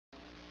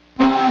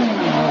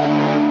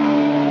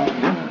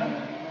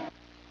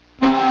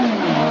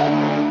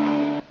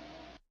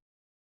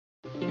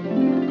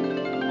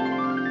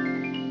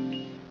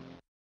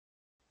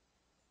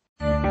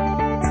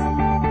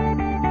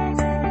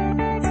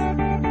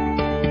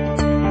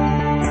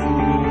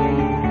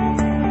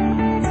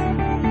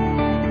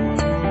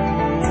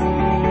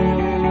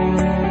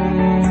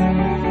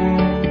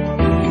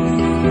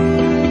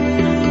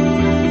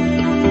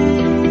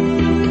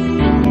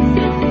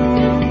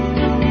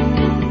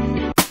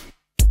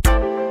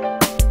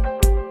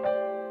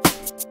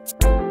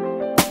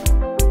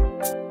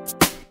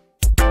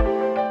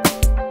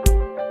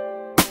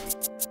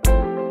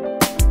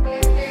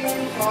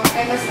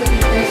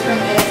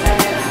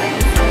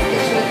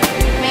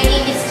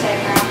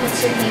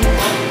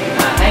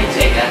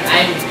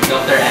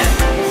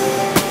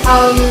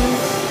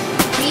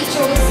We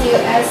chose you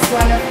as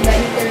one of the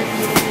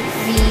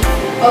interviewee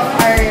of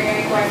our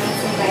requirements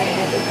in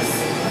bioethics.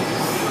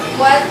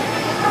 What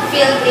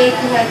field in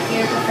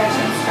healthcare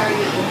professions are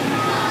you in?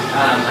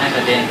 I'm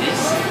a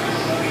dentist.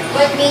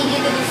 What made you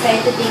to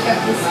decide to take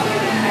up this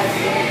field in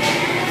healthcare?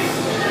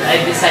 I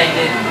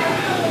decided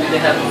with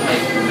the help of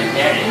my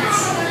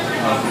parents,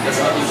 because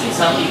obviously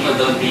some people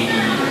don't really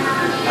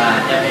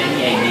have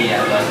any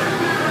idea about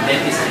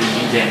dentistry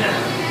in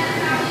general.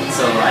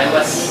 So I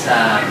was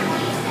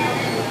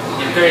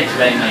encouraged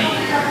by my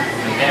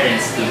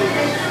parents to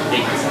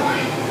take this up.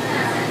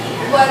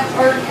 What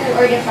or who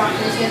are the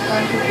factors that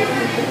contribute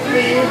to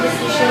your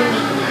decision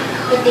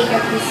to take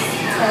up this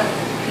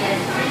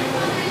healthcare?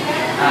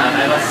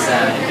 I was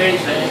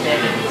encouraged by my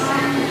parents,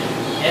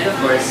 and of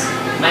course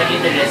my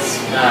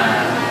interest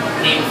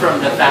came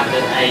from the fact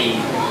that I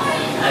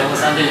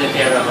was under the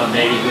care of a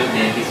very good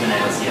dentist when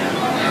I was young.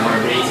 I wore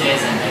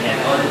braces and I had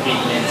all the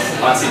treatments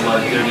possible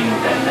during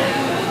that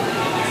time.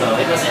 So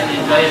it was an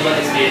enjoyable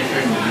experience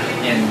for me,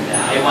 and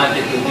I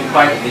wanted to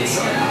impart this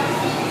on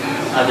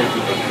other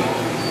people too.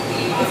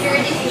 If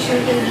your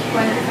decision can be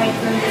quantified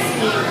from the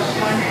scale of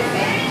 1 to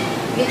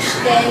 10, which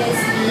 10 is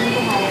being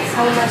the highest,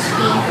 how much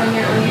came from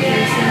your own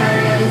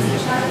personal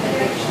realization of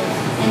conviction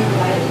and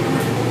why?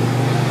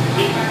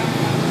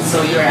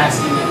 So you're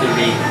asking me to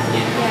rate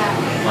it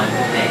Yeah. 1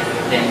 to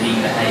 10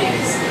 being the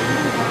highest.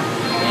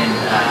 And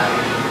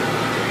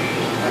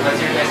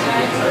what's your question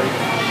again? Sorry.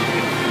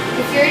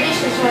 If your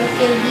decision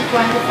can be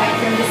quantified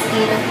from the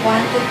scale of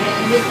 1 to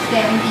 10, with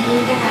 10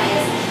 being the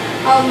highest,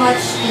 how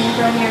much came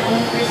from your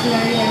own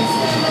personal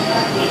realization and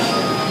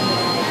conviction?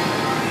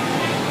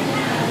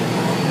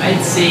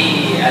 I'd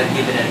say I'll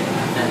give it an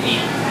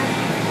 8.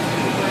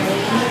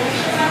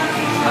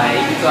 Why?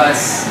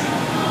 Because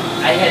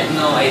I had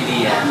no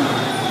idea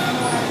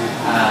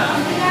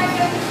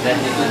that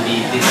it would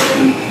be this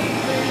good.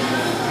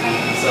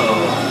 So,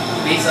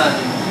 based on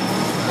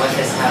what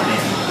has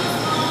happened,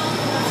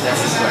 that's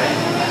the story.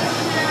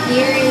 Do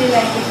you really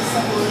like it as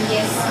a whole,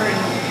 yes or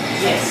no?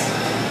 Yes.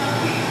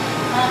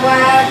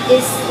 What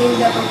is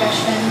in the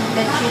profession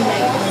that you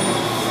like the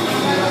most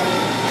and why?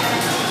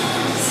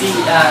 See,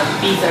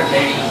 teeth are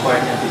very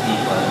important to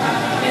people,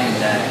 and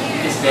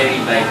it is very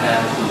vital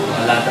to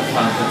a lot of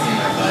functions in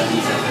our body,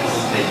 such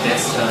as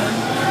digestion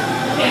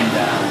and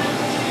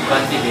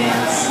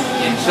confidence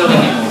and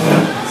showing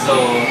emotion. So,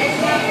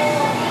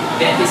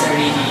 dentists are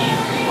really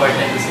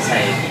important to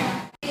society.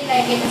 Do you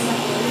like it as a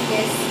whole,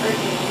 yes or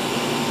no?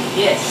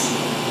 Yes.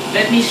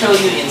 Let me show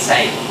you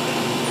inside.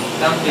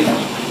 Come with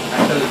me.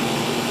 I'll show you.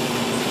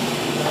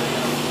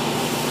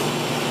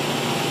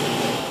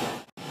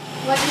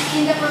 What is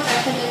in the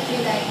profession that you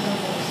like the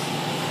most?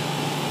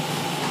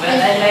 Well,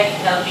 I like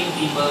helping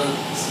people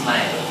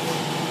smile.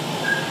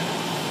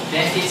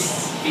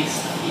 Dentists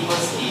fix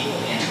people's teeth,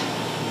 and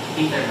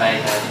teeth are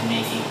vital in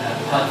making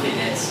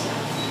confidence.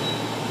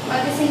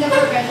 What is in the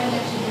profession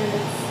that you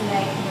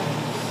like the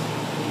most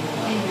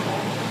and why?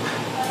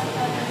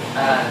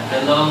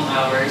 The long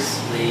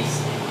hours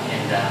placed,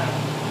 and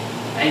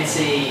I'd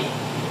say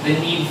the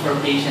need for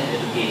patient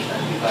education,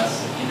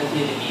 because in the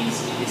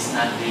Philippines it is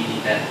not really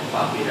that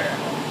popular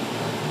among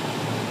people.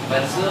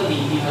 But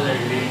slowly people are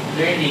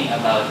learning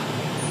about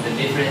the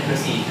different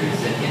procedures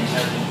that can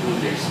help improve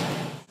their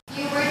smile.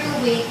 If you were to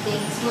weigh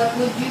things, what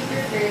would you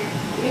prefer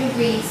to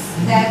embrace,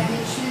 that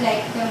which you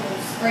like the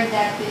most or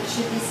that which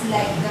you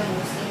dislike the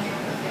most in your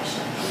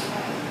profession and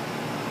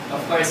why?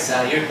 Of course,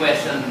 your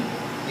question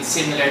is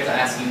similar to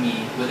asking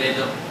me, would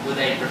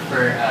I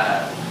prefer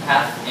a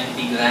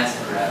half-empty glass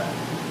or a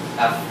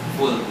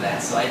half-full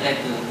glass? So I'd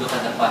like to look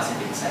at the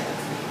positive side of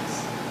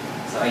things.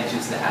 So I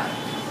choose the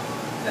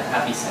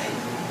happy side.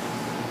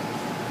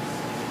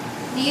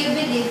 Do you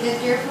believe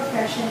that your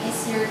profession is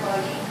your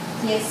calling,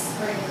 yes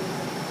or no?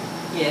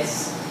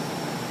 Yes.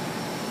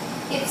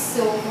 If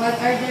so, what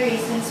are the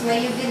reasons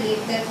why you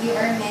believe that you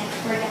are meant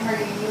for the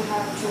career you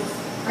have chosen?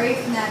 Or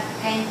if not,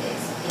 kindly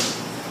explain.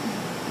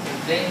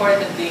 The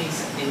important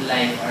things in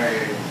life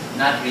are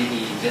not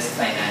really just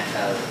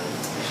financial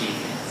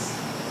achievements.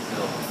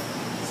 So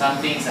some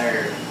things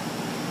are,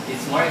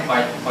 it's more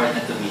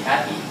important to be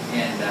happy.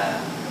 And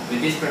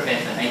with this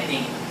profession, I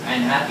think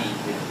I'm happy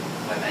with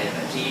what I have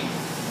achieved.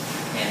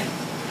 And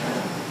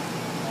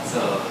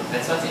so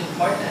that's what's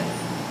important,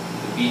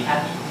 to be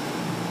happy.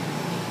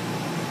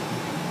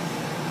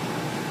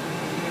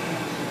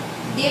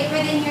 Deep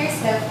within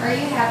yourself, are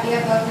you happy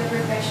about the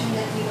profession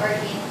that you are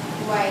in?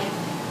 Why?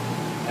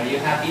 Are you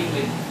happy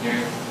with your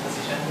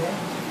position there?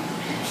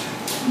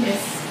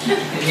 Yes.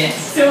 Yes.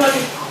 So,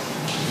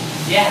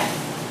 Yeah.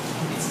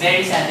 It's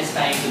very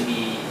satisfying to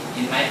be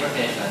in my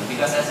profession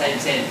because, as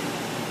I've said,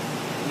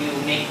 you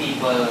make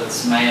people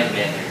smile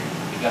better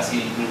because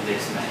you improve their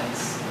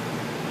smiles.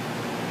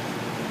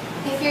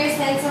 if your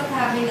sense of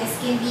happiness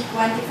can be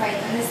quantified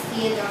on a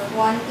scale of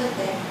 1 to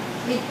 10,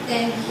 with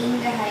 10 being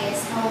the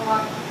highest, how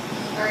happy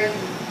are you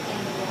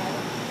and why?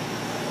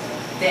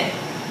 10.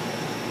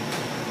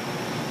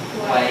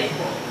 Why?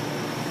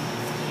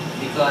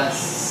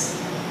 Because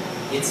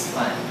it's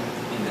fun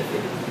in in the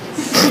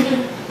Philippines.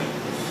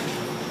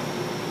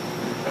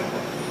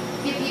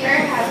 If you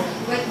are happy,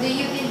 what do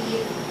you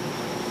believe?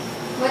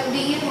 What do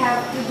you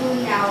have to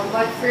do now?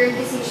 What firm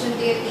decision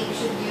do you think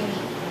should you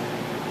make?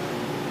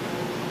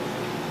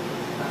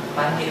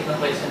 Parang hirap ng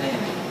question na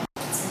yun.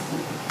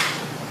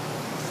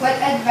 What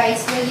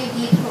advice will you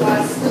give to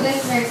us,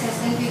 student nurses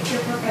and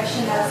future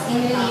professionals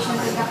in relation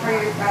to the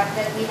career path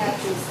that we have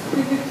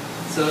chosen?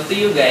 So to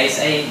you guys,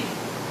 I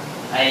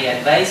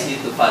advise you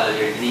to follow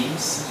your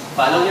dreams,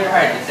 follow your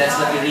heart. If that's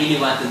what you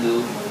really want to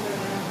do,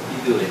 you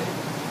do it.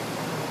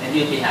 And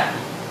you'll be happy.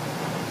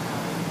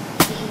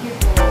 Thank you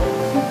po.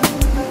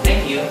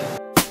 Thank you.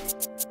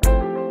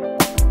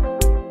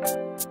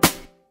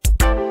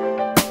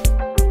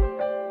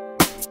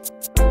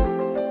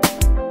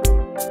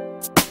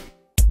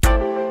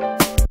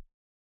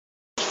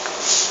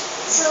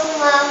 So,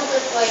 ma'am,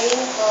 good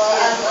morning po.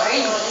 Good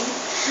morning.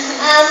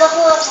 Ako nga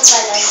po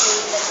pala si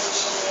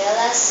Patricia.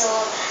 So,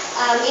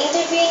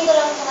 interviewing ko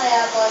lang po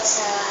kaya about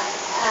sa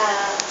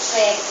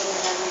proyekto na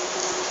naman po.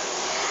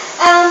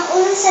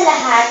 Unang sa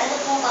lahat, ano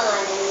pong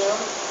pangalan niyo?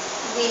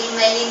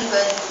 Wilmalyn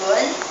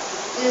Gongon.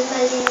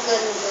 Wilmalyn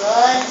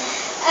Gongon.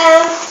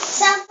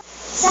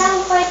 Sa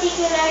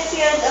particular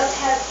field of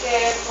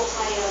healthcare po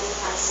kayo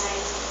nakasay?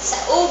 Sa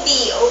OB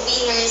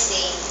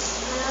nursing.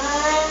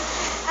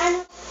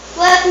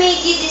 What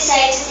made you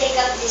decide to take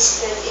up this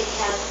field in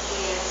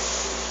healthcare?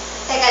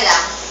 Teka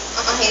lang,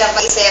 ang hirap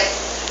mag-isip.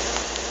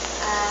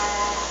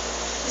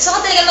 Gusto ko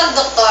talaga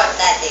mag-doktor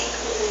dati.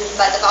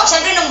 Bata pa ako.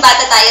 Siyempre, nung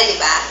bata tayo, di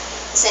ba?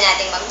 Gusto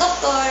natin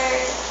mag-doktor.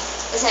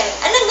 Gusto namin,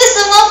 anong gusto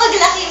mo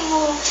paglaki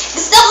mo?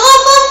 Gusto ko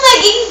pong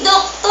maging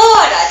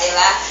doktor, di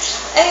ba?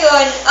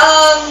 Ayun,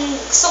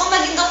 gusto ko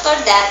maging doktor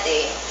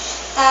dati.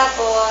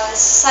 Tapos,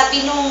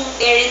 sabi nung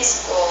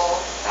parents ko,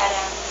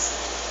 parang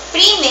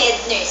pre-med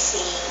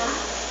nursing.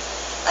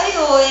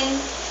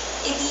 Ayun,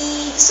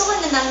 edi gusto ko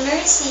na ng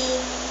nursing.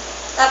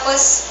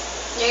 Tapos,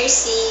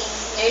 nursing,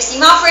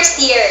 mga first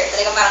year.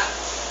 Talaga parang,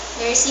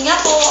 nursing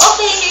ako.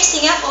 Okay,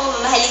 nursing ako.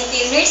 Mamahalin ko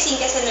yung nursing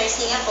kasi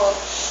nursing ako.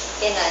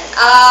 Ganun.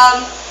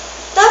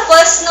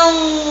 Tapos,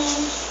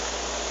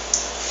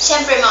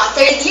 syempre, mga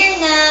third year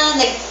na,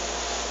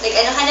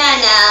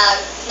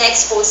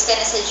 na-expose ka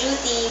na sa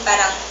duty.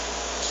 Parang,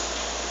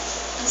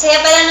 ang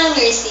saya pala ng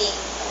nursing.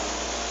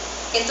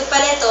 Ganito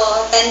pala ito,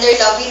 tender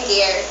loving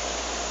care.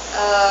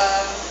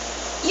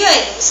 Yun,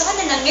 gusto ko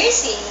na ng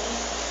nursing.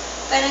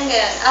 Parang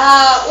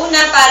gano'n.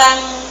 Una,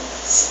 parang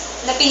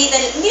napilitan,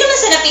 hindi naman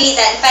sa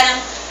napilitan, parang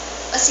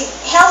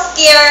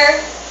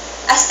healthcare,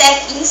 a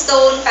stepping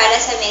stone para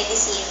sa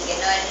medicine,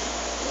 gano'n.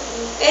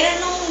 Pero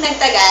nung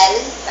nagtagal,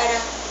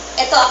 parang,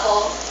 eto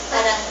ako,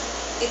 parang,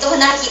 dito ko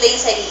nakikita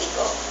yung sarili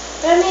ko.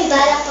 Pero may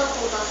balak pa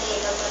po ba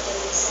kayo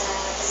pagdating sa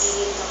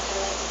pagiging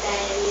doktor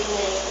dahil yun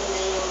na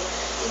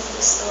yung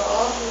gusto?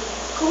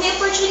 Kung may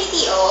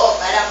opportunity, oo,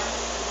 parang,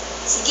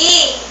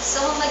 sige, gusto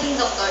ko maging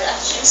doktor.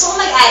 Gusto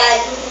ko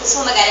mag-aral.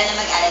 Gusto ko mag-aral na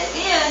mag-aral.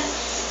 Ganyan.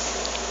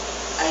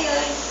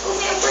 Ayun. Kung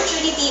may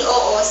opportunity,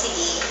 oo,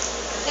 sige.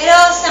 Pero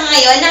sa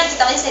ngayon,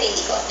 nakikita ko yung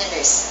sarili ko na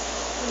nurse.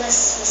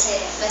 Mas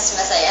masaya. Mas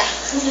masaya.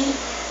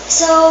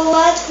 So,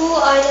 who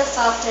are the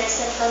factors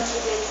that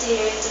contribute to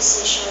your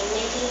decision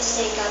making to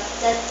take up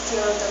that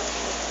field of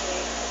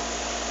healthcare?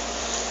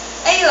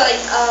 Ayun,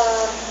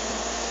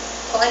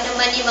 kung ano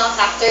man yung mga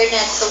factor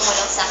na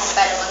tumulong sa akin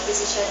para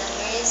mag-desisyon ng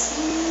nurse.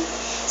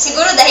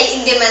 Siguro dahil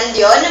in demand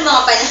yun, ng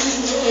mga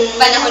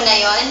panahon na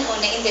yun,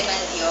 una in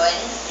demand yun.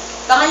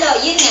 Pangalawa,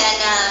 yun nga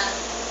na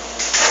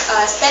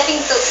stepping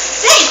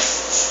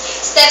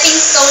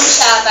stone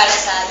siya para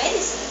sa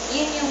medicine.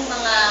 Yun yung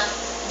mga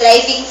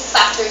driving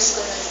factors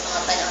ko ng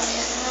mga panahon na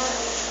yun.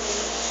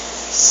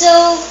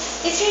 So,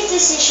 if your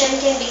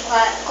decision can be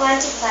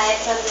quantified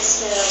from the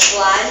scale of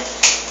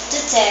 1 to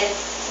 10,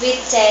 with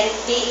 10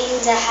 being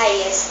the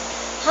highest,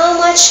 how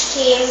much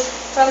came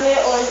from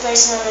your own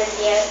personal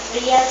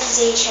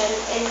realization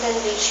and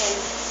conviction?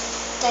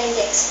 Kind of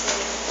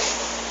explain.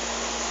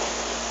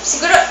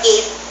 Siguro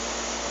 8.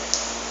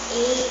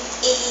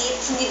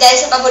 8. Hindi dahil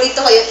sa paborito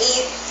ko yung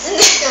 8.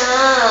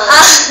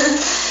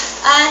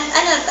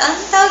 Ang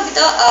tawag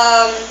dito,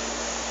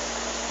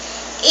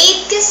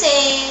 8 kasi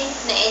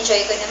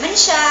na-enjoy ko naman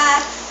siya,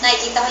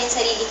 nakikita ko yung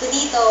sarili ko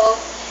dito.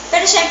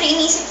 Pero syempre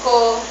iniisip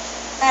ko,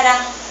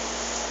 parang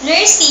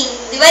nursing.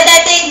 Di ba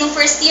dati, nung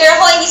first year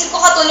ako, inisip ko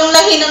katulong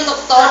lang yun ng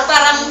doktor.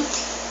 Parang,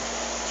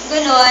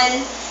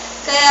 gano'n.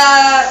 Kaya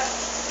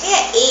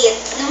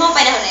 8. Noong mga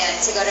panahon na yun,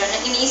 siguro,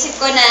 iniisip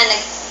ko na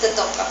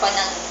nagtutok ako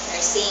ng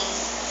nursing.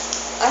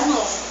 8.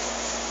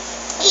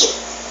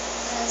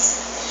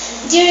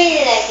 Do you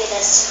really like it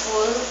as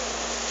school?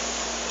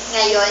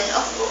 Ngayon,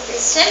 of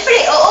course.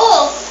 Siyempre,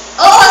 oo.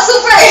 Oo,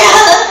 super!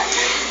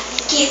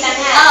 Kita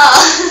nga.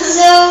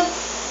 So,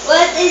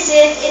 what is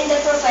it in the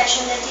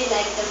profession that you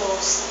like the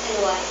most and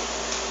why?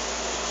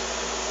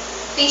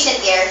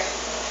 Patient care.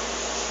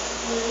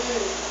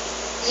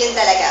 Yun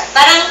talaga.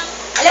 Parang,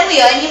 alam mo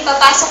yun, yung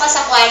papasok ka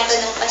sa kwarto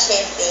ng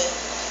pasyente,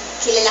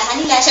 kilala ka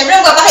nila. Siyempre,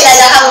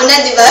 magpapakilala ka una,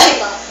 di ba?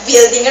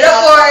 Building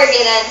rapport,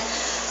 gano'n.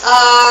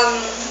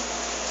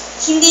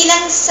 hindi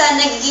lang sa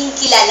nagiging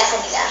kilala ka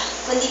nila,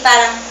 kundi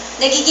parang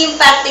nagiging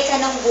parte ka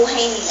ng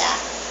buhay nila.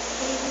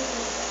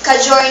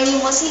 Ka-journey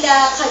mo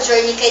sila,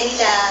 ka-journey ka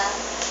nila,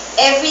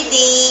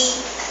 everyday,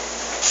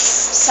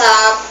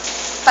 sa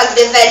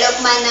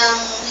pag-develop man ng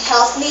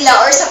health nila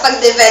or sa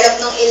pag-develop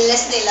ng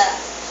illness nila.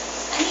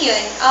 Ano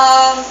yun?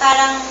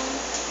 Parang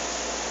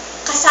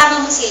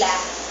kasama mo sila.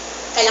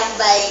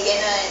 Kalakbay,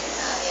 gano'n.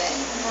 Yun.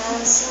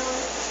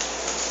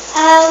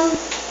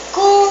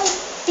 Kung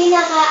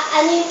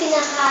ano yung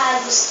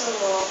pinaka gusto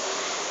mo,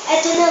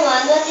 eto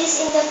naman, what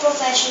is in the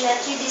profession that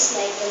you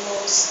dislike the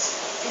most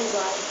and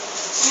why?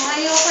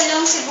 Ayoko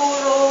lang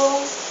siguro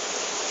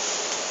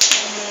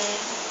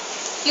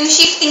yung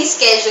shifting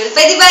schedule.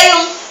 Pwede ba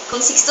yung kung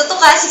 6 to 2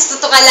 ka, 6 to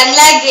 2 ka lang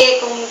lagi.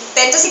 Kung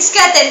 10 to 6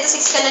 ka, 10 to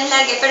 6 ka lang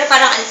lagi. Pero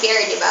parang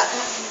unfair, di ba?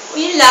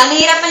 Yun lang,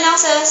 nahihirapan lang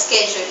ako sa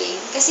scheduling.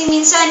 Kasi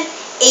minsan,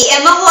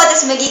 AM ako,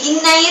 tapos magiging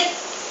night.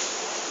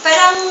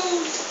 Parang,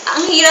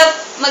 ang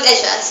hirap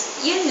mag-adjust.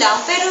 Yun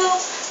lang. Pero,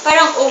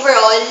 parang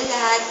overall,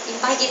 lahat,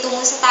 yung pakikitungo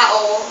sa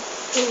tao,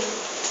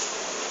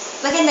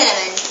 maganda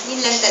naman.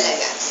 Yun lang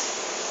talaga.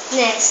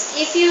 Next,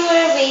 if you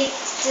were weighed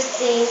to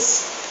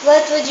things,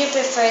 what would you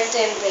prefer to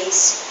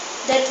embrace?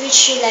 That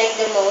which you like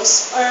the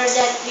most, or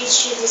that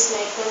which you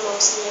dislike the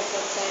most in your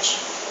profession?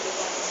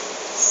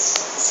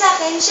 Sa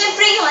akin,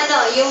 syempre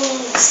yung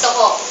gusto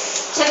ko.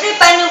 Syempre,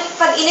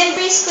 pag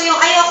in-embrace ko yung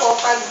ayoko,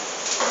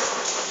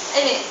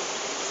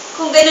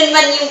 kung ganun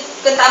man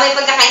kung tama yung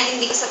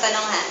pagkakaintindi ko sa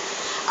tanong ha,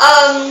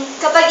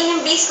 kapag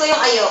in-embrace ko yung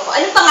ayoko,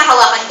 anong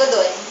pangahawakan ko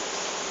doon?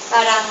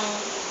 Parang,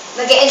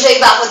 mag-e-enjoy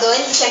ba ako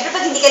doon? Syempre,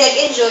 pag hindi ka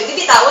nag-enjoy,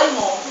 bibitawan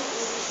mo.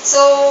 So,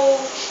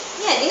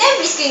 yan,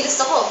 in-embrace ko yung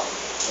gusto ko.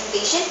 Yung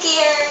patient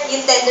care,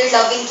 yung tender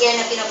loving care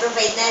na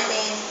pinaprovide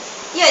natin.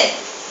 Yun.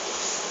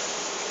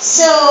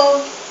 So,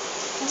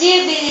 do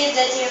you believe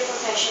that your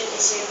profession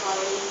is your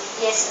calling?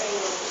 Yes or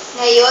no?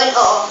 Ngayon,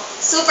 oo.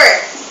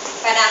 Super.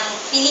 Parang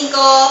feeling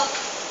ko,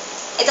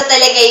 ito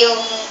talaga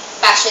yung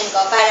passion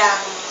ko. Parang,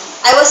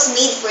 I was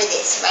made for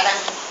this. Parang,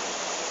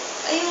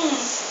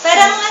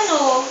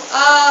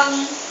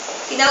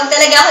 tinawag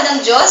talaga ako ng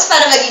Diyos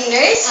para maging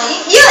nurse.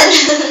 Yun!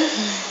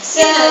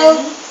 So,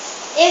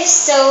 if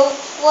so,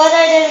 what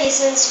are the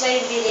reasons why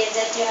you believe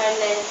that you are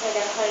meant for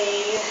the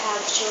career you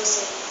have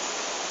chosen?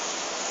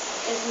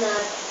 If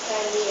not,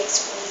 kindly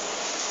explain.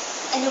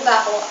 Ano ba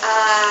ako?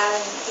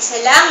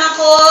 Isa lang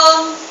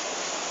akong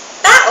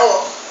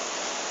tao.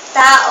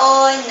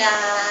 Tao na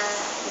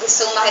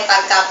gustong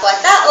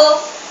makipagkapwa-tao.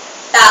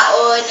 Tao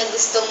na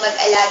gustong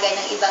mag-alaga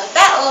ng ibang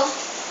tao.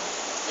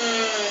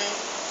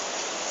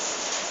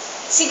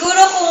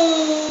 Siguro kung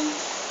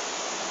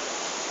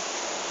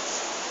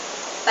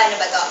paano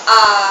ba to?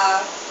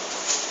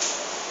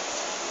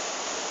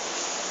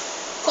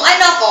 Kung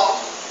ano ako,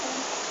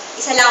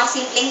 isa lang akong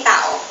simpleng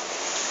tao.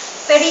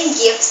 Pero yung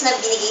gifts na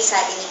binigay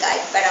sa atin ni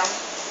God, parang,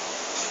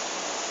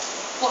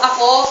 kung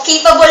ako,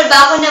 capable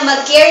ba ako na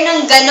mag-care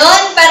ng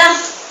ganon? Parang,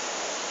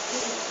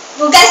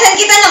 hugasan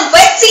kita ng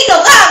puwet, sino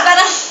ka?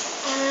 Parang,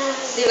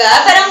 di ba?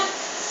 Parang,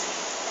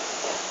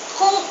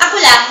 kung ako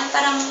lang,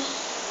 parang,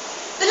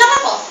 ito lang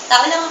ako,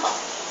 tao lang ako.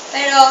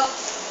 Pero,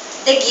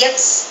 the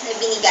gifts na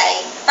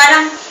binigay,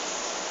 parang,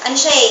 ano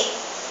siya eh,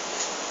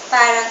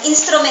 parang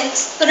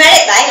instruments,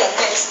 kunwari tayo,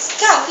 nurse,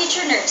 ikaw,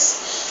 future nurse,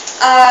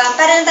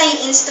 parang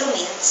tayong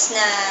instruments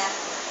na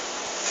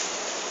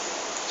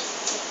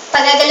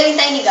pagagalawin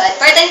tayo ni God,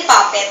 para tayong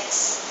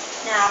puppets,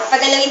 na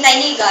papagalawin tayo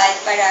ni God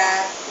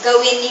para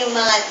gawin yung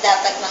mga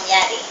dapat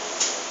mangyari.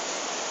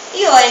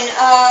 Yun,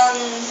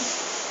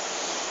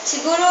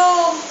 siguro,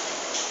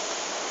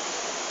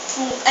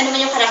 kung ano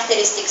man yung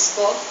characteristics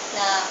ko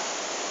na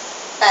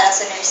para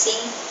sa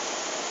nursing,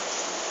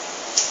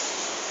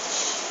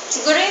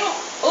 siguro yung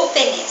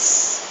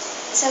openness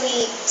sa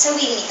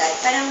will ni God.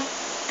 Parang,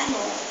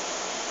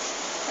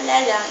 wala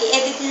lang,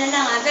 i-edit nyo na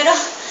lang pero,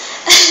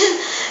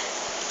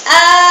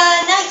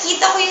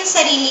 nakikita ko yung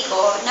sarili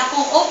ko na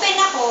kung open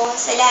ako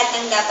sa lahat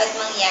ng dapat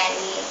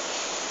mangyari,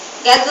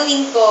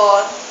 gagawin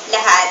ko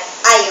lahat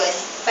ayon,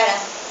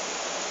 parang,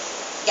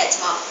 gets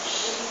mo?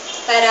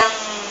 Parang,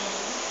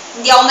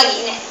 hindi ako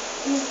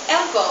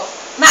ewan ko,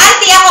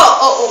 maarte ako,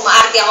 oo,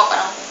 maarte ako,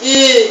 parang,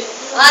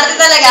 maarte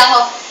talaga ako.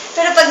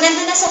 Pero pag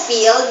nandun na sa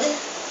field,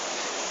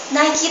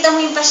 nakikita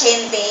mo yung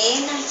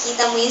pasyente,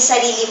 nakikita mo yung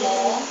sarili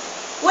mo,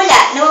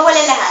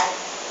 nawawala lahat.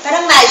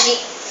 Parang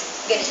magic.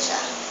 Ganun siya.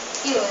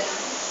 Yun.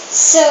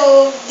 So,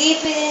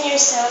 deep within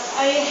yourself,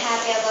 are you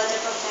happy about the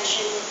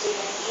profession that you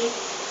are in?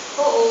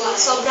 Oo,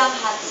 sobrang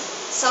happy.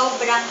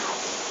 Sobrang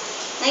happy.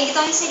 Nakikita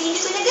ko yung sarili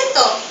ko na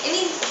ganito.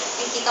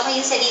 Nakikita ko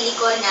yung sarili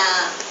ko na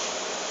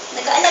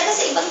nag-aalaga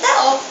sa ibang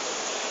tao.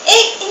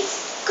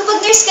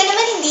 Kapag nurse ka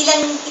naman,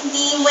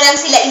 hindi mo lang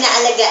sila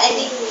inaalagaan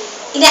eh.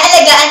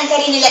 Inaalagaan ka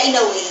rin nila in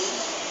a way.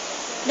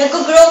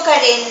 Nag-grow ka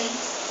rin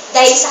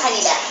dahil sa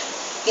kanila.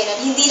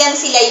 Ganun. Hindi lang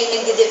sila yung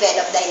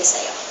nagde-develop dahil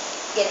sa'yo.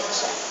 Ganun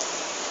siya.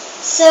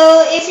 So,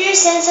 if your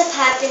sense of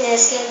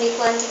happiness can be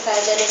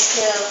quantified on a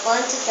scale of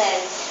 1 to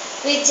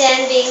 10, with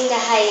 10 being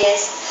the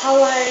highest, how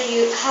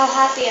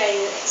happy are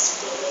you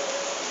explaining?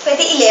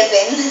 Pwede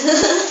 11.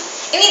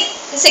 I mean,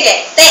 sige,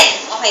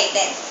 10. Okay,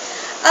 10.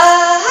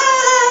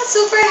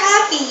 Super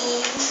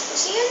happy.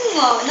 Kasi yun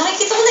mo,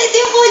 nakikita ko na ito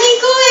yung calling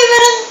ko eh.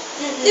 Parang,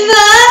 di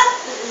ba?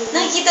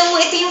 Nakikita mo,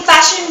 ito yung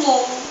passion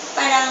mo.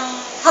 Parang,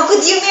 how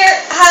could you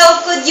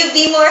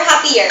be more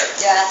happier?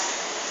 Diba?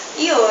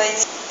 Yun.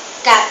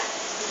 Cut.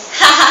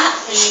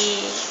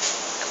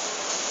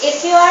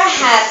 If you are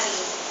happy,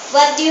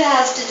 what do you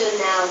have to do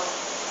now?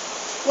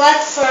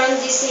 What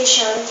firm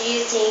decision do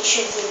you think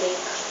should you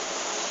make?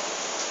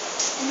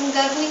 Anong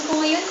gagawin ko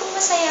ngayon kung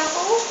masaya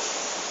ako?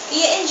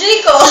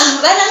 I-enjoy ko.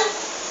 Parang,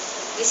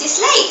 this is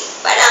life.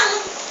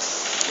 Parang,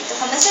 dito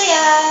ka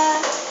masaya.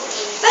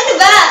 Paano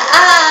ba?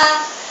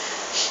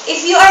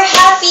 If you are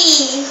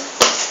happy,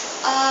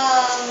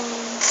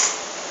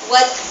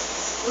 what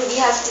would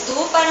you have to do?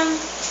 Parang,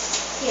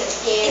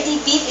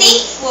 be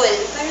thankful.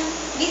 Parang,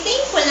 be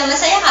thankful na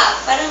masaya ka.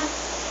 Parang,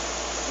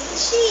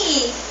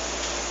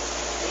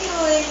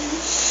 ayun.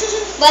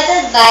 What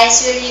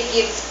advice will you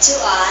give to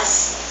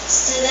us,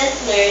 student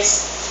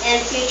nurse,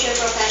 and future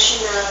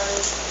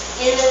professionals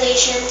in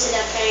relation to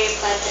the career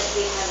path that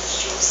we have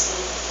chosen?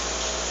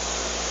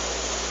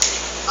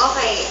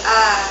 Okay,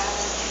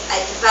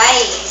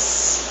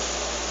 advice.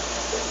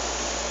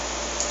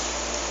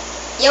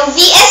 Yung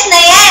VS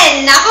na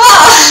yan, nako!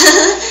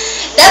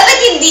 Dapat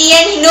hindi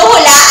yan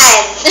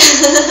hinuhulaan.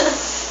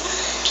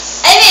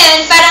 Alam mo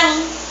yun,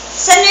 parang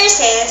sa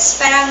nurses,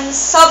 parang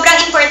sobrang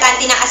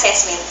importante ng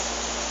assessment.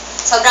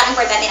 Sobrang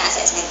importante ng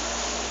assessment.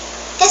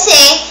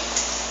 Kasi,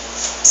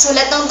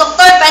 sulat ng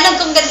doktor, paano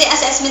kung ganito yung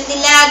assessment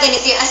nila,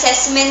 ganito yung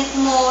assessment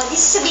mo, di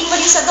sasabihin mo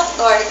rin sa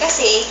doktor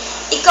kasi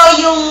ikaw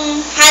yung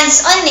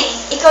hands-on eh.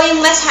 Ikaw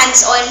yung mas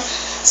hands-on.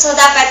 So,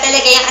 dapat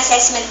talaga yung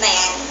assessment na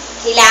yan.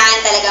 Kailangan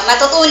talaga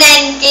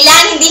matutunan.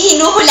 Kailangan hindi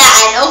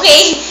hinuhulaan,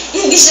 okay?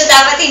 Hindi siya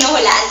dapat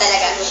hinuhulaan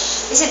talaga.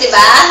 Kasi, di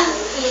ba?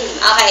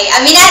 Okay.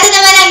 Aminado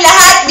naman ang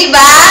lahat, di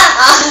ba?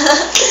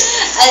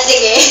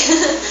 Sige.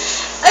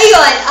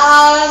 Ayun.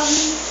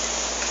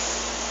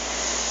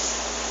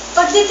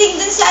 Pagdating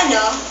dun sa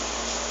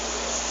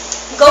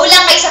go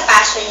lang kayo sa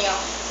passion nyo.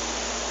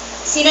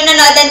 Sino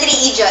nanood ng 3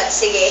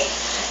 Idiots? Sige.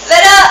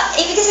 Pero,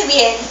 ibig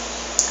sabihin,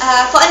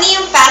 kung ano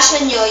yung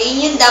passion nyo,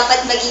 yun yung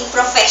dapat maging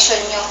profession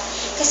nyo.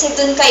 Kasi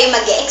dun kayo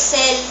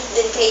mag-excel,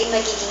 dun kayo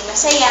magiging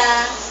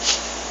masaya.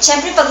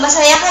 Siyempre, pag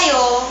masaya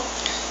kayo,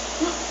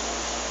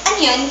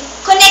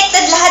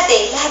 connected lahat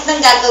eh. Lahat ng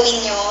gagawin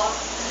nyo.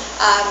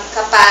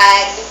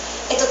 Kapag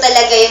ito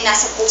talaga yung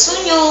nasa puso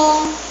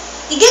nyo,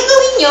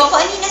 gagawin nyo kung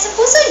ano yung nasa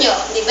puso nyo.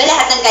 Di ba?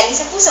 Lahat ng galing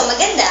sa puso,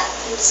 maganda.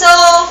 So,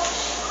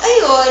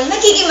 ayun,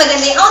 magiging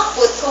maganda yung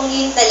output kung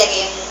yun talaga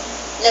yung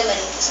laman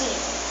ng puso nyo.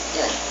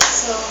 Yun.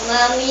 So,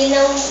 ma'am, yun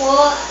lang po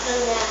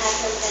ang lahat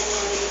ng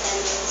kanyang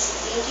tanong.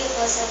 Thank you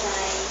po sa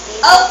bye.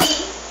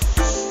 Okay.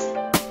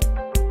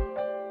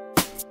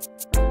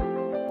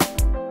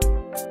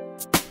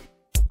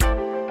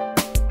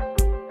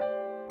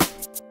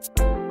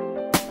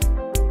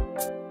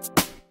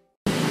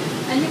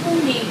 Ano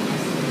pong name?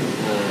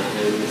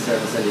 I'm Mr.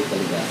 Joselito.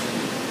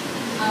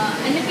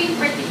 Ano po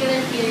yung particular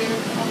field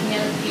of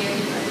healthcare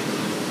you are?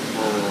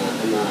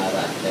 I'm a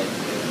rat tech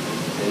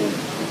and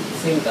at the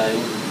same time,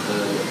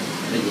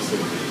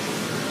 registered nurse.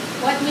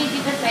 What made you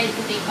decide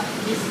to take up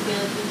this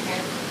field in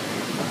health?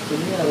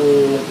 Actually, ang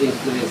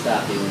nag-influence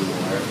sa akin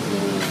more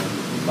yung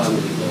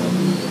family ko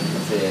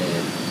kasi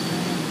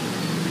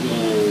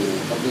yung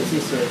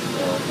pag-sisters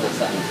ko,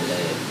 nasaan sila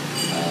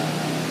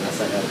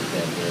nasa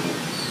healthcare din,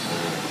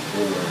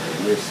 yung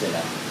nurse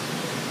sila.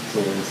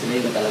 So, sila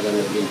yung talagang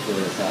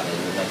nag-influence sa akin.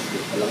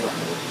 Nag-sleep pa lang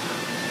ako.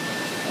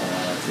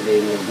 Sila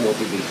yung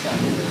nag-motivate sa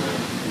akin na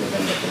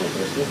maganda pong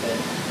first na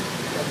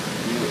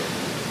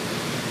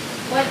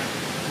What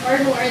or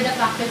who are the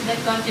factors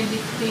that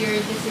contribute to your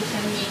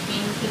decision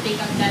making to take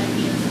up that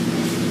field of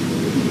nursing?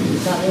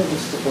 Sa akin,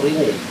 gusto ko rin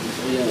eh.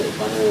 Gusto ko yun eh.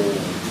 Parang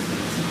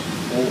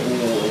kung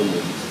ano yung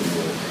gusto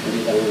mo. Hindi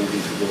lang hindi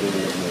siguro yung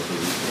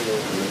nag-motivate sa'yo.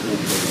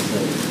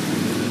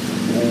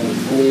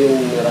 Ano yung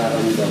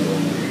nararamdaman mo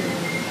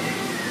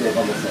na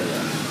pamasaya.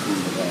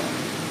 It's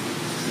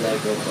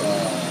like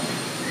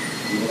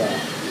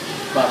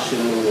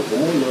passion mo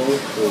kumulong.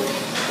 So,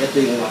 ito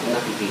yung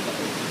nakikita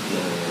ko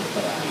na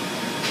paraan.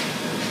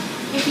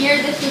 If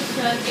your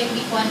decision can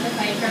be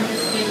quantified from the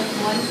scale of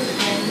 1 to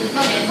 10, with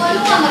 10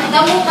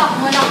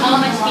 how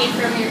much came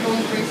from your own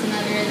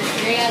personal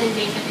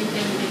realization and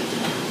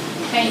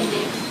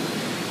kindly?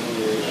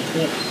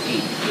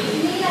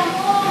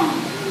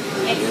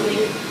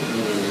 Excellent.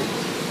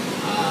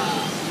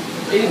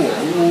 Ayun nga,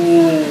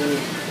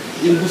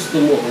 yung gusto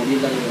mo,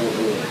 hindi lang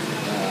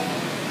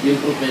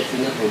yung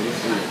professional ko,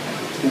 gusto mo,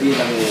 hindi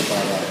lang yung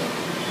para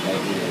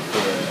like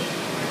for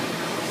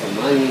sa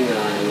money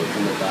na yung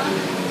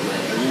kumagano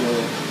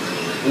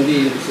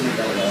hindi yung gusto mo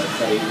talaga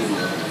sa sarili mo,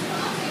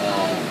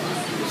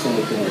 gusto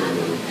mo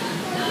tumulong.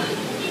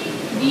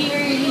 Do you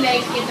really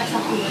like it as a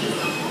whole?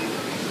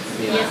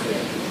 Yeah. Yes.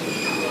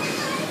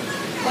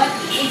 What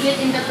is it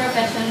in the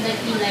profession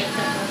that you like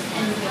the most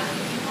and why?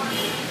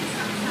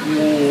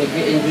 Yung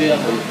nag-enjoy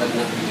ako pag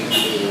nakikita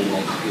ko yung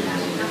life skill mo,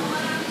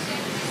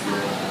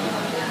 mga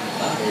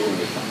tao,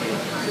 may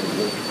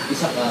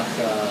isa ka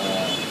sa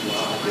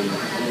makakatulong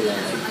sa kanila,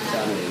 like sa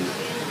amin,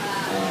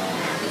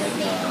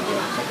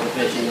 sa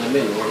profession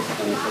namin, isa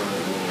kami sa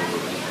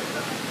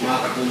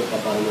makakatulong ka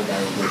para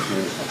ma-diagnose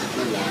mo sa sakit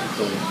nila.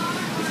 So,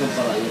 isang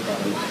paraan niya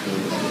para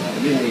makatulong sila.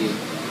 Yun ay,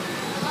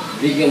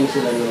 bigyan mo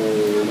sila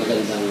ng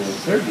magandang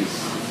service.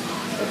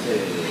 Kasi,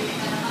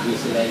 yun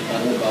sila ay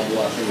parang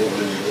nababawasan yung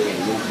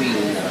pain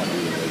na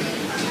nararamdaman.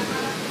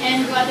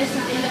 And what is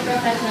it in the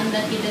profession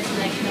that you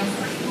dislike the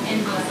most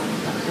and why?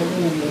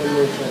 Actually, hindi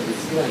naman siya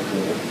dislike,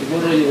 no?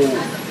 Siguro yung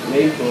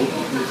main point,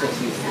 yung sa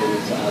system,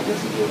 sa atin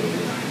siguro,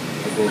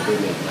 sa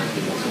government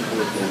natin, na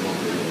support ng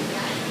government.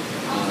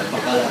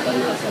 Pakalatan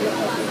na sa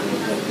lahat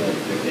ng healthcare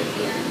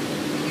profession,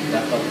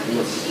 dapat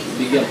mas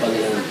bigyan pa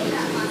nila ng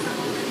pansin.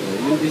 So,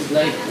 yung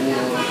dislike,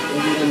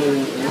 hindi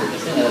naman,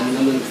 kasi alam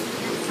naman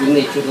yung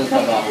nature ng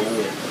trabaho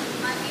mo eh.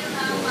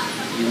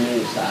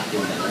 Yun yung sa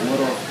akin lang.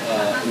 More of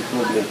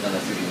improvement pala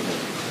siguro.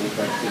 In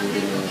fact, siguro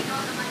yung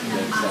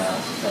like sa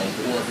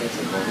society natin,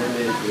 sa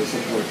government, yung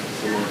support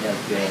sa mga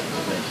healthcare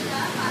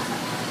professionals.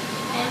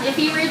 And if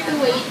you were to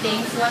weigh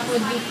things, what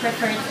would you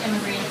prefer to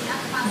embrace?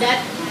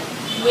 That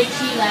which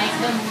you like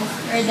the most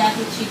or that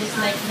which you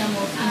dislike the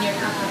most in your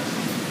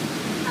profession?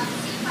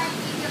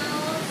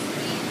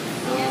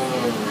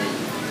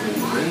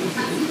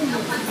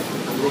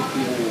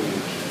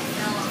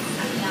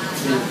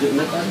 Medyo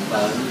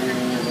natanpa,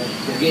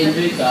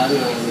 nag-enjoy ka na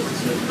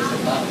nag-serve ka sa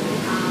tao.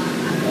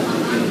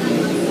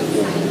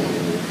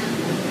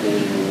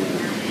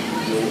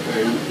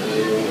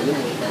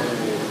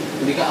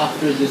 Hindi ka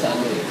after doon sa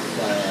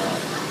sa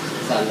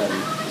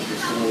salary.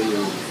 Gusto mo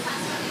yung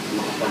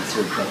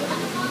makapag-serve ka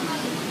talaga.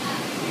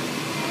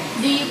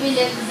 Do you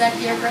believe that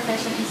your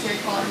profession is your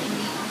calling?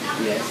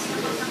 Yes.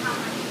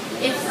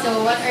 If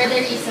so, what are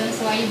the reasons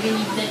why you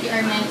believe that you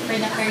are meant for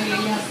the career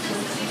you have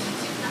chosen?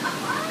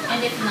 And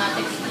if not,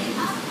 explain.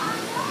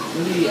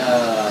 Actually,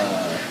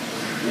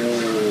 yung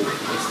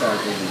I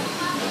started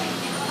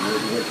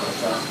nag-work ako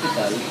sa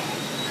hospital,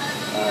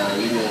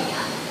 yun nga,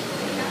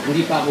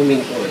 hindi pa ako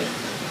minto eh.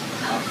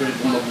 After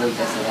kung mag-work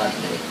ka sa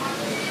radyo,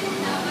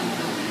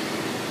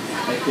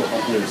 I took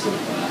up nursing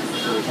pa.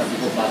 So sabi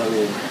ko parang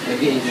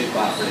nag-i-enjoy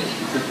pa ako eh.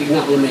 So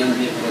tignan ko may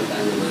hindi different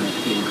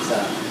field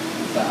sa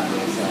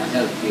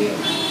healthcare.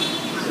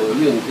 So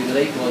yun,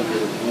 tinry ko.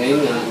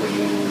 Ngayon nga,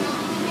 naging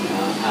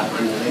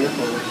RN na rin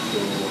ako. So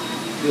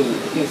yun,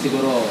 I think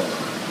siguro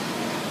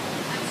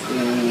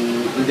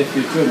in the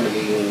future,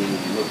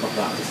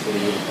 magpa-practice ko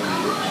rin yung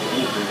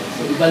pag-RN ko.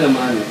 So iba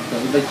naman, so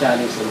iba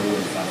challenge naman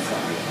yun para sa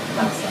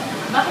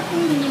Bakit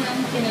hindi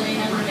naman tinry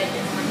ng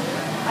medicine?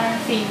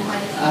 Parang same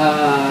one?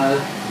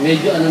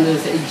 Medyo na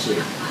sa age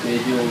eh.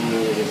 Medyo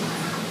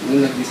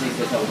nung nag-decide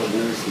kasi ako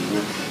pag-nursing,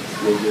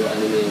 medyo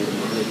na yung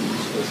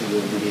age ko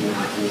siguro hindi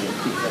na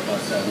fit pa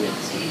sa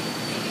medicine.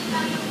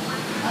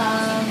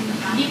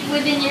 Deep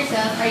within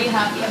yourself, are you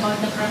happy about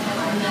the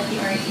profession that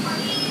you are in?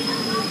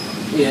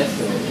 Yes.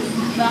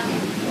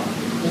 Bakit?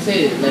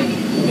 Kasi like,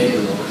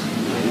 ngayon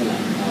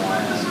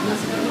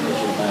nasa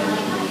profession tayo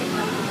ng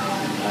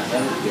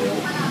healthcare.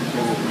 So,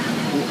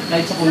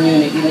 kahit sa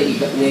community na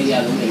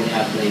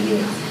i-apply nyo.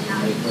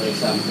 Like for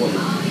example,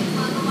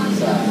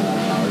 sa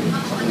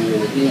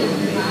community nyo,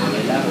 may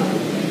kailangan,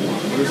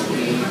 first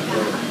aid,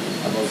 or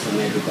about sa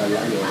medical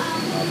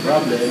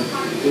problem.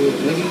 So,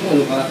 naging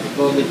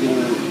agad yung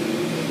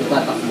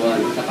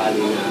natatakbuhan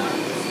sakali na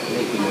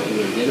like yung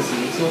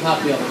emergency. So,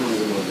 happy ako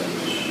yung mga.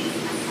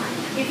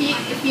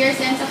 If your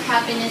sense of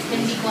happiness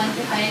can be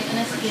quantified on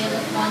a scale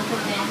of 1 to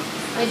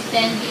 10, with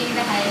 10 being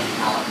the highest,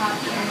 how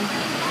happy are you?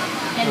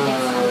 And 8.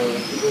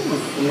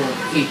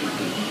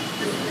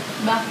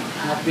 Bakit?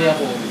 Happy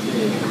ako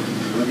kasi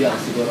hindi ako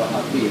siguro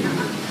happy.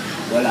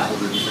 Wala ako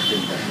dito sa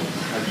field ako.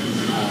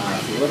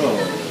 Siguro,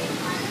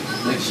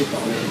 nag-ship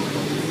ako na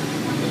ito.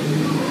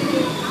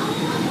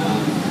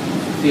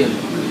 Field,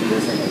 hindi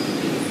sa life.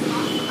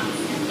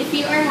 If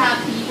you are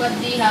happy, what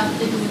do you have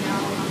to do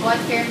now? What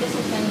firm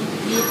decision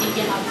do you think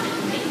you have to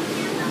make?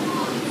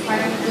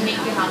 Para to make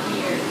you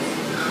happier?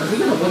 Kasi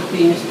nga,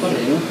 continuous pa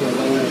rin.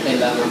 Hanggang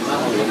kailangan pa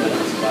ako,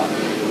 malakas pa ako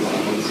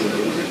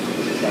makapagsilong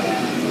sa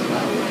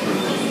tao.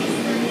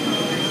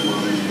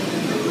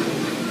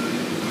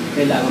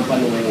 Kailangan pa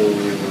nung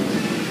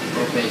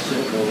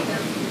profession ko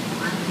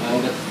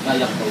hanggat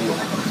kaya ko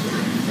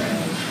makapagsilong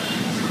sa.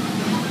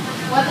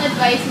 What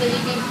advice will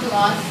you give to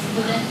us,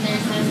 student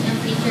nurses, and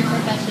future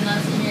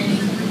professionals in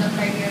relation to the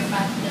career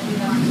path that we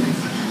have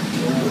chosen?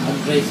 Yung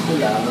advice ko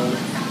lang,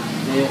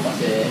 ngayon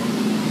kasi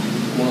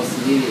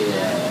mostly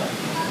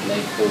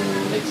like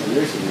sa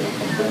nursing,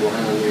 pag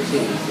kumuha ng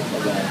nursing, isip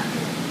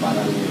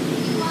parang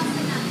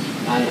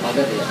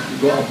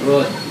go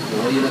abroad.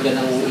 No? Yun agad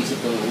ang isip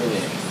ko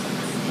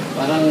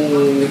parang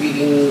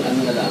nagiging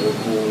na lang,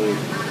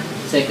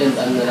 second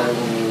na lang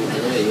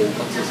yung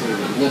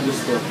pagsasurvey na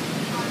gusto.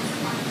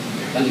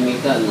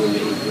 Kalimitan may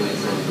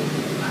influence ng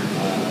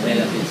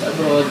relatives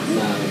abroad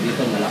na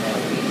dito malaki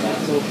ang kita.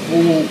 So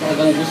kung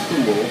talagang gusto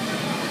mo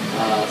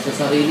sa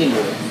sarili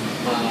mo,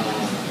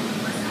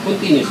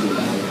 continuous mo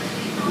lang,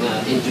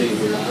 na enjoy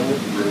mo lang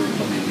yung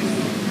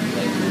pagiging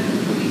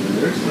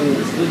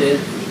yung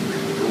student,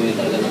 kung yung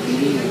talaga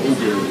napili,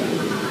 enjoy mo lang.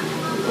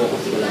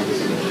 Focus ko lang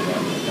sa mga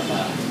saka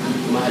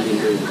mahalin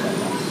mo yung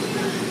trabaho.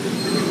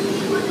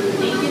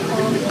 Thank you po.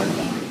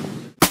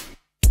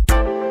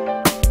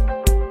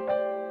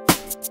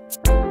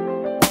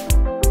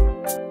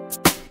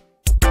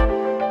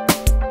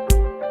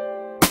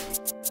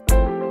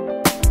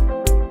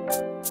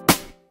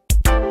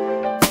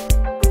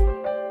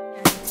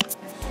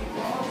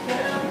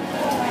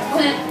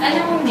 Ano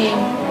mong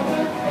name?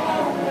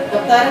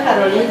 Dr.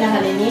 Carolina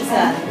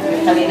Kalinisan.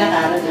 Kalina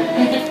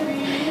Carolina.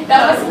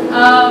 Tapos,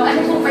 ano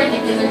pong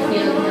particular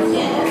field mo?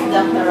 Yes,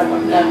 Doctor of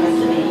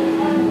Optometry.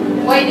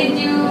 Why did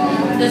you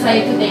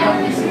decide to take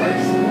up this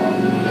course?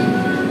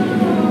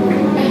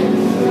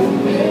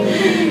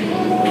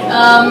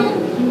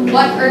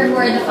 What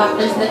were the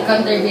factors that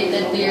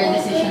contributed to your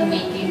decision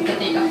making to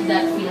take up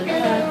that field?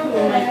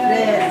 My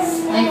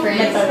friends. My friends?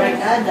 My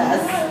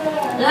pabarkadas.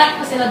 Lahat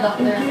po sila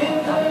doctor.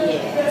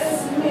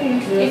 Yes.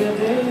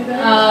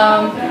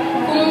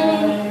 Kung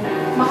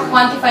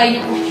maka-quantify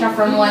niyo po siya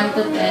from 1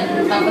 to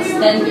 10, tapos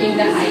 10 being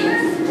the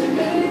highest,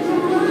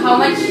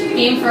 how much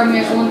came from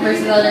your own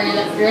personal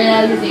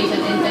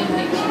realization and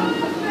conviction?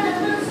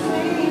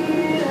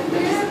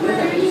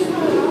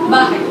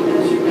 Bakit?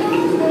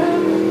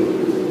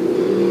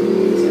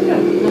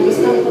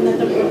 Nagustuhan ko na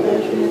itong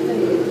profession na ito.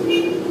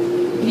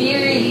 Do you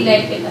really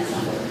like it as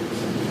a whole?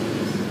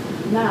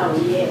 Now,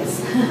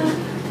 yes.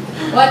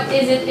 What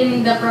is it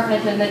in the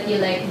profession that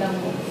you like the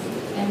most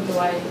and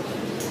why?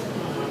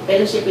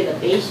 Fellowship with the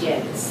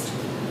patients.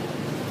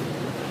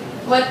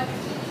 What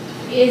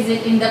is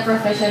it in the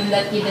profession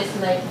that you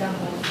dislike the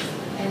most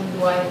and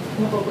why?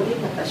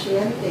 Makukulit na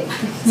pasyente.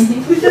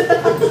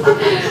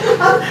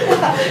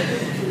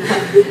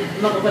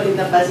 Makukulit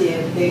na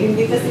pasyente.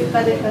 Hindi kasi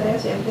pare-pare,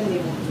 siyempre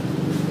hindi mo.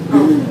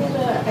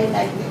 Pero I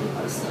like them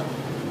also.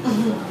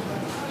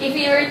 If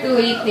you were to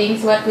rate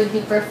things, what would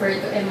you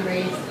prefer to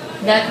embrace?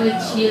 That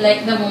which you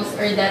like the most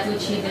or that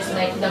which you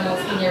dislike the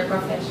most in your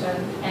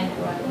profession and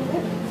why?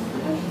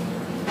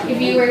 If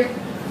you were,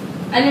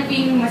 ano po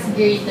yung mas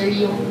greater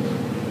yung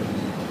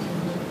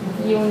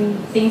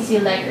things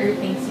you like or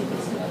things you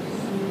dislike?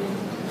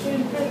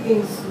 Siyempre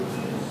things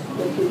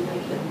that you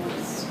like the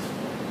most.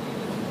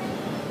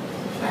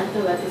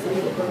 Ano what is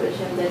in the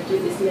profession that you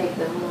dislike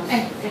the most?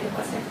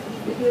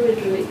 If you were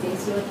to rate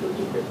things, what would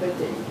you prefer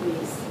to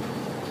increase?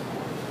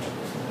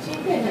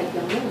 Siyempre I like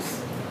the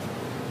most.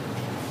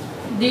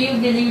 Do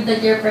you believe that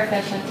your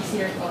profession is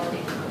your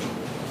calling?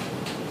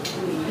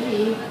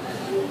 Really?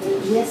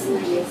 Yes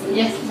na, yes na.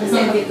 Yes.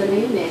 Kasi dito na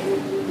yun eh.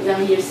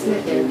 Ilang years na,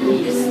 10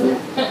 years na.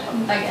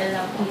 Tagal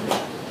lang po.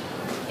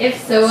 If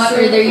so, what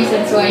are the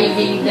reasons why you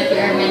believe that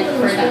you are meant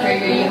for the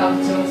career you have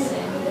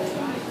chosen?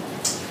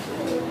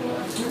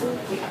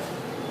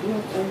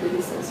 What are the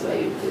reasons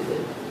why you did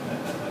it?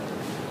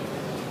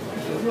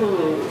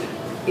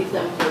 Ito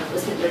ang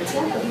purpose ni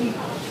Patricia.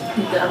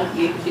 Ito ang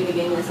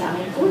binigay niya sa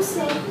aking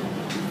kurso.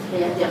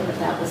 Kaya hindi ako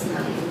matapos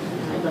ng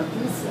ibang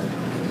kurso.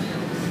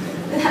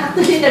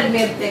 Actually,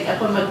 nag-medtech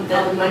ako,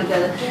 mag-doctor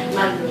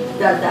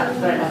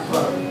ako.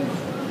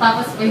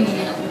 Tapos po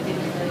hindi na po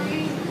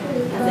tinatawag.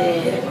 Kasi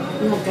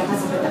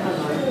nagkakasakit ako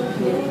noon,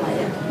 hindi na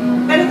kaya.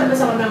 Pero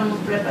tapos ako ng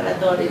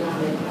preparatory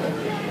ng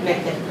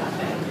medtech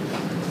ako.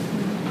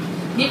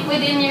 Deep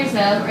within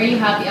yourself, are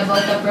you happy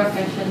about the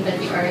profession that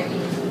you are in?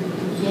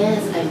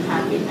 Yes, I'm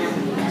happy na.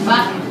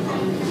 Bakit?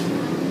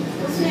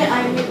 Kasi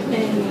I meet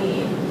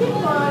many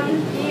people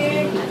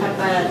here.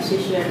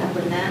 Nakapag-share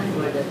ako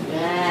ng word of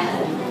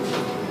God.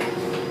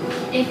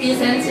 If your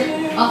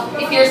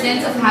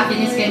sense of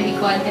happiness can be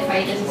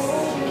quantified as a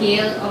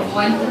scale of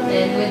 1 to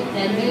 10, with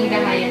 10 being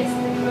the highest,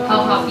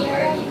 how happy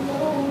are you?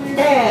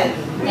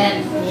 10.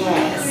 10.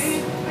 Yes.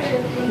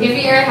 If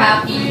you are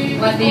happy,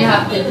 what do you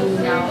have to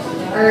do now?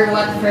 Or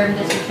what firm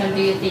decision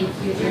do you think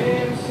you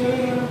should?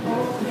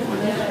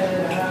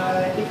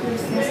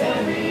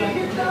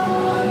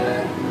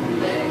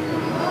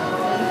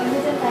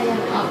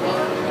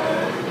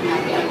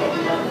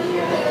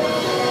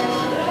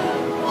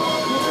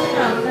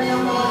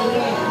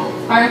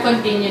 Parang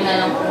continue na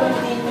lang po.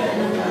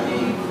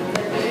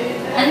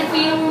 Ano po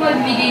yung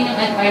magbigay ng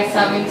advice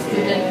sa aming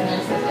student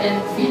nurses and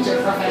future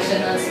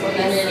professionals po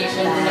in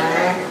relation to the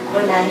career?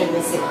 Unahin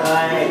mo si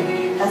Lord.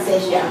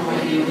 Kasi siya ang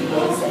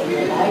magbibigay sa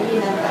inyo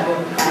lagi ng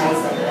tagumpay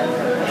sa inyong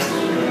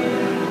profession.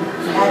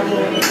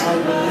 Laging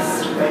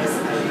always first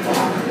in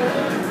God.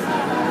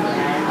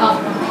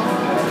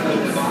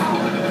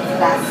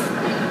 Last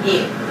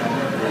gift.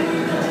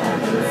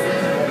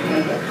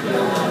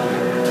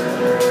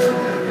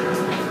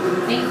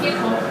 Thank you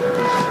po.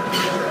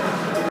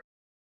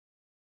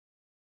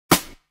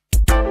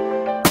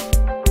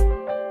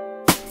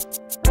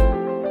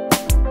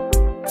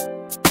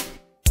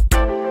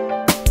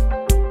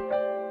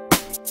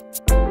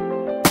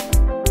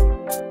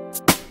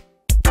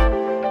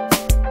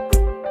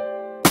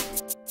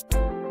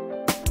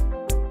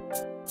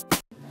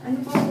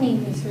 Ano po ang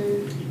name niyo,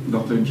 sir?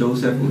 Dr.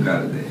 Joseph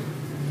Ugalde.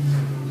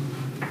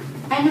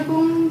 Ano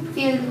pong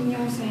field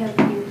niyo sa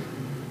healthcare?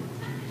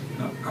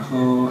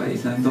 Ako ay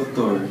isang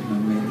doktor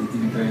ng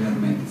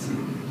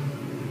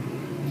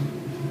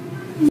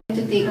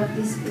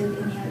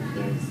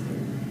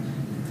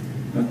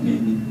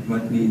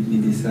made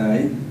me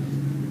decide?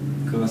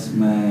 Because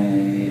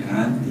my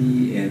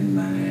auntie and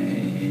my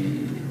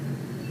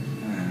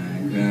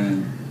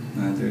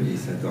grandmother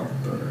is a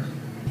doctor.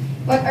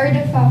 What are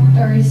the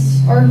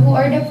factors, or who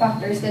are the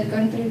factors that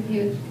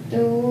contribute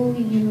to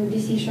your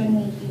decision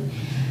making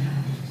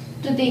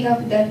to take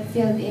up that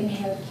field in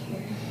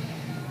healthcare?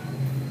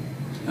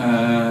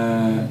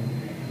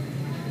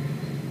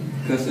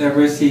 Because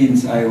ever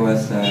since I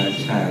was a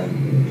child,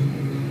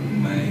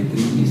 my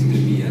dream is to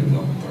be a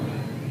doctor.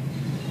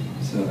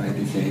 So I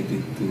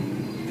decided to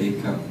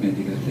take up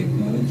medical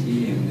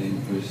technology and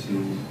then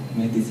pursue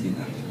medicine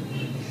afterwards.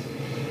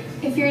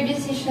 If your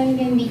decision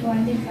can be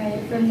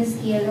quantified from the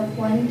scale of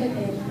 1 to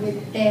 10,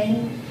 with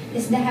 10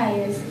 is the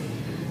highest,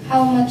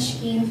 how much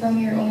came from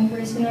your own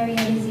personal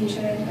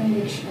realization and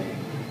conviction?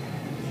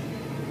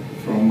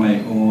 From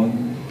my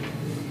own,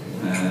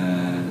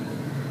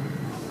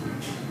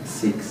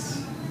 6.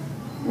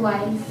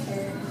 Why,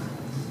 sir?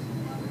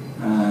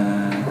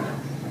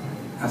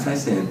 As I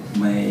said,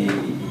 my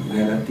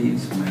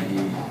relatives, my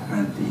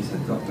auntie is a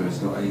doctor,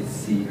 so I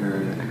see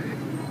her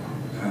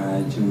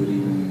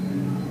during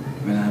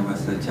when I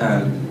was a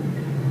child.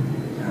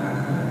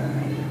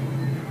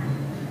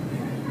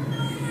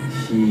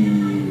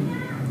 She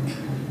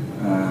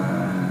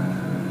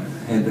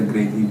had a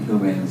great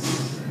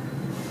influence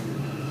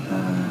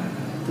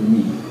to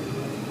me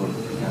for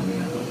becoming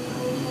a doctor.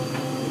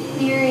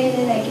 Do you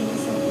really like it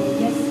as a food,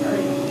 yes or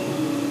no?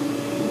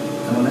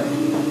 Ano na?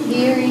 Do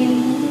you really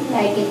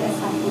like it as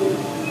a food?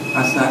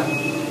 As a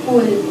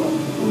Food po.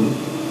 food?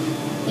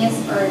 Yes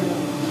or no?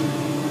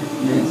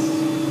 Yes.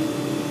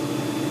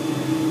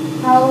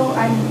 How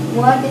and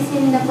what is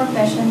in the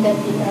profession that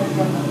you like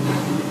the most?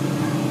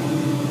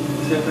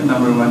 Siyempre,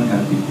 number 1,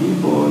 helping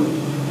people.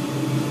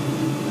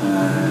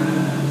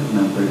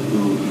 Number 2,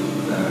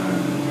 it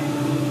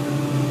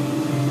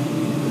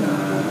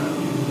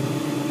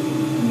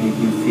make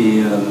you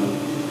feel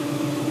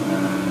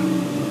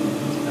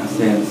a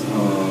sense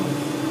of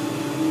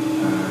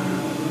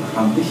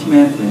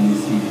accomplishment when you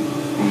see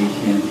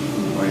patients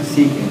who are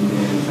sick and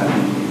then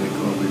suddenly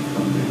recovered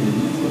from their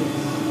illnesses.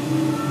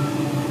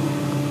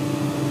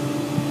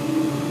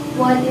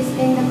 What is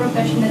in the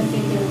profession that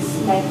you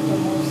like the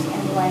most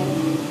and why?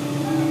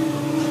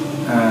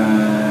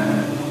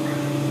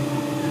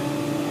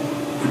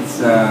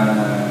 It's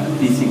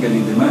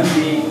physically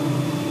demanding,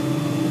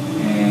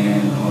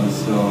 and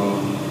also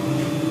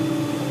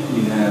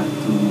you have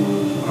to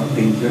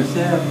update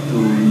yourself to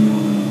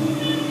new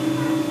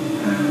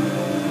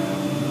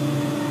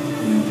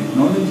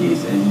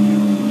technologies and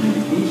new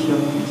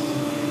medications.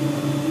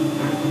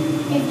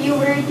 If you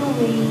were to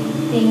weigh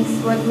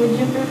things, what would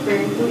you prefer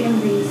to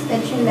embrace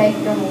that you like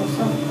the most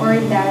or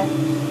that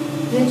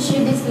which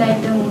you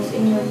dislike the most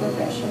in your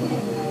profession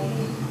and why?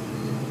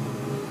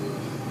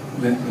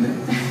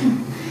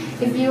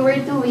 If you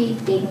were to weigh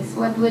things,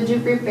 what would you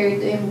prefer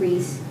to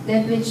embrace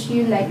that which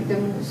you like the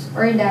most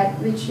or that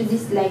which you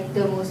dislike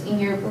the most in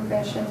your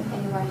profession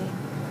and why?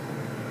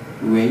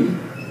 Way?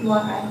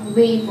 Why?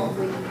 Way po,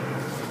 way.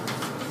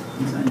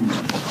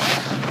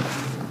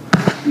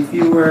 If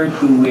you were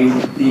to weigh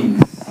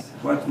things,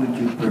 what would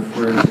you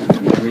prefer to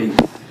embrace?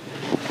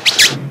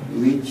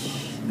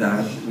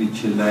 That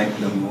which you like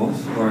the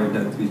most or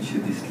that which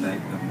you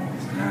dislike the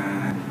most?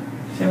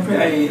 Siyempre,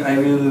 I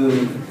will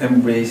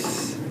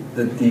embrace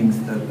the things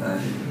that I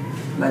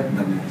like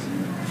the most.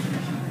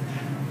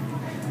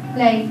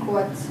 Like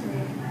what, sir?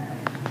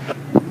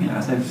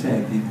 Yeah, as I've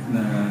said,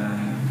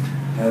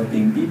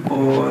 helping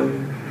people,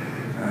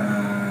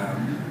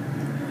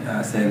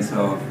 a sense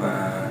of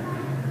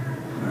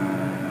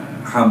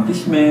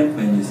accomplishment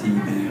when you see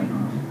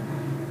them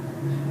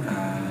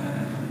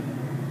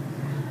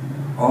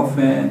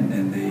often,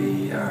 and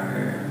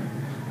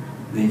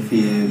they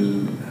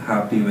feel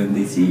happy when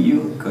they see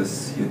you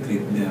because you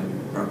treat them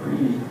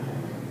properly.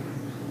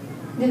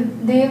 Do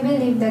you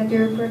believe that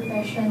your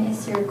profession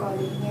is your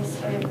calling,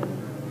 yes or no?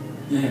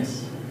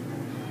 Yes.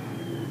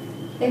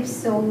 If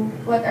so,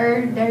 what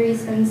are the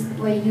reasons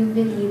why you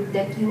believe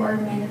that you are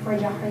meant for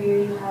the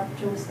career you have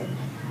chosen?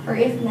 Or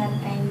if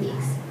not, kindly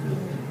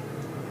explain.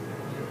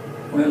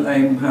 Well,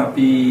 I'm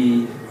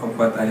happy of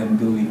what I am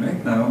doing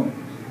right now.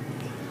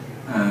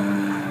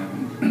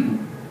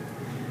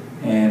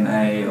 And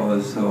I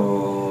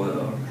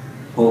also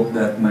hope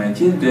that my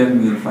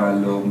children will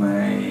follow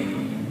my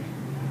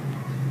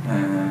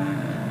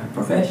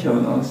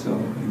profession also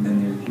in the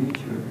near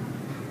future.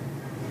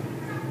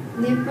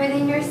 Deep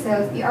within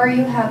yourself, are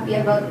you happy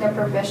about the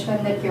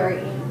profession that you are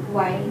in?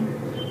 Why?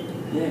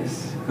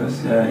 Yes,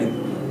 because it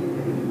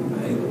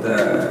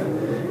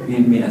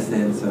gives me a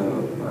sense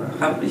of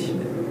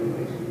accomplishment.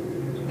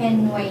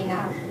 And why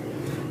not?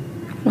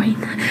 Why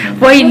na?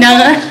 Why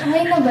na?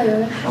 Why na ba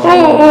yun?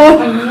 Oo.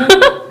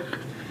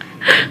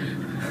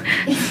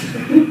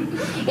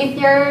 If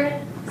your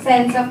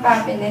sense of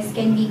happiness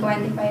can be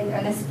quantified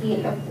on a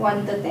scale of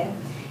 1 to 10,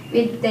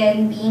 with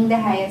 10 being the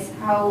highest,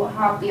 how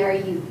happy are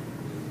you?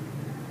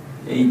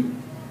 8.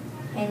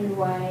 And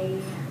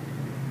why?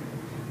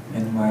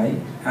 And why?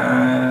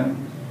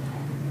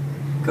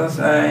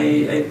 Because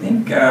I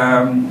think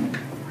I'm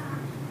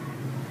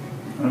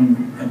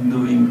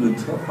doing good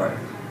so far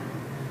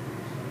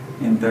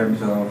in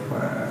terms of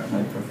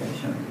my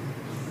profession.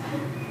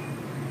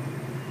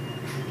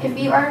 If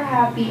you are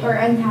happy or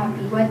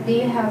unhappy, what do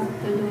you have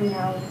to do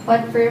now?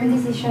 What firm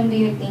decision do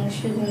you think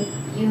should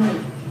you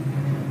make?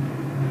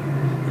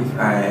 If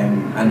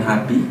I'm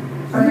unhappy,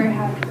 Or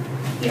happy?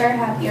 If you are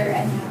happy or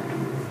unhappy?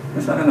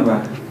 Nasaan na ba?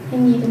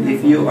 Hindi ko na-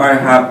 If you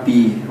are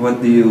happy, what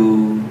do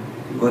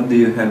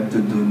you have to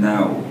do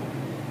now?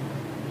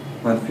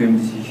 What firm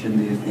decision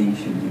do you think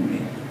should you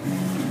make?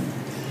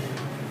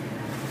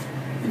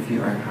 If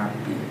you are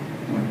happy,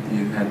 what do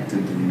you have to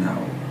do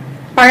now?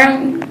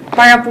 Parang,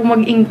 para po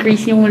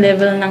mag-increase yung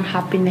level ng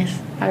happiness.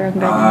 Parang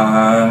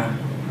gano'n.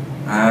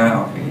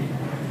 Okay.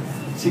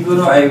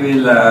 Siguro I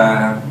will,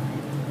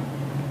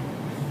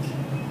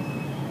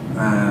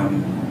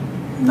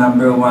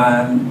 number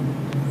one,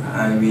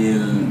 I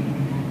will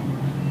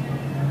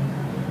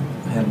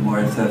have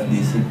more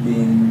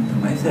self-discipline to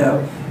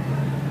myself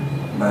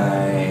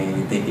by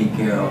taking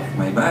care of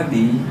my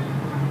body,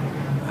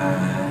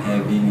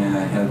 having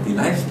a healthy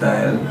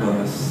lifestyle,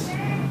 because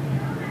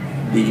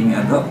being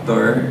a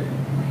doctor,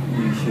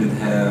 you should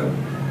have,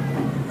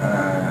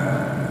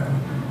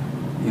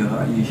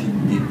 you should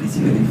be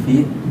physically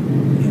fit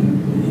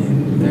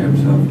in terms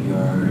of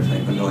your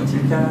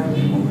psychological,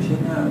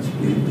 emotional,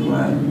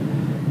 spiritual,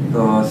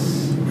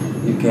 because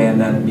you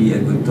cannot be a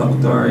good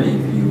doctor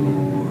if you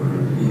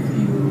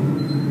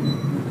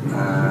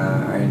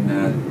are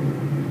not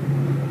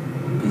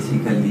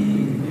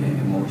physically,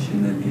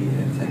 emotionally,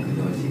 and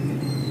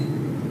psychologically.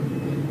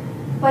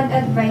 What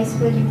advice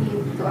will you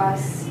give to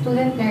us,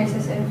 student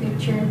nurses and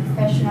future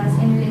professionals,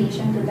 in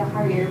relation to the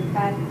career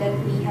path that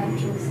we have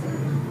chosen?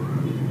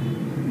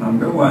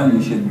 Number one,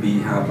 you should be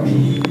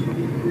happy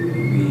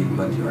with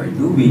what you are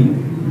doing.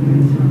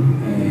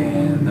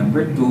 And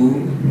number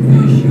two,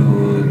 you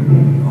should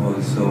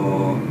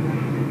also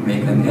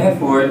make an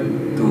effort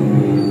to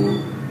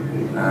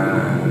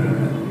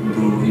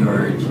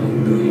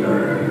do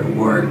your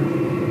work 100%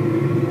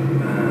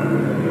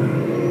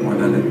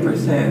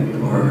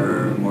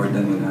 or more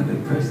than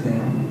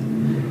 100%.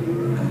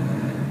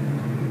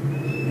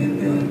 And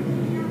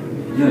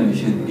then, you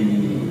should be,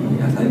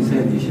 as I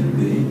said, you should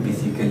be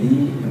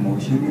physically,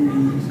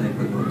 emotionally,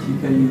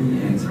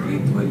 psychologically, and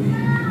spiritually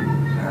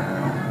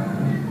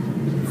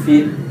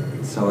fit,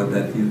 so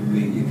that you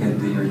can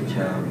do your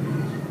job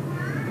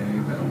very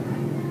well.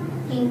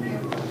 Thank you.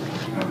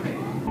 Okay.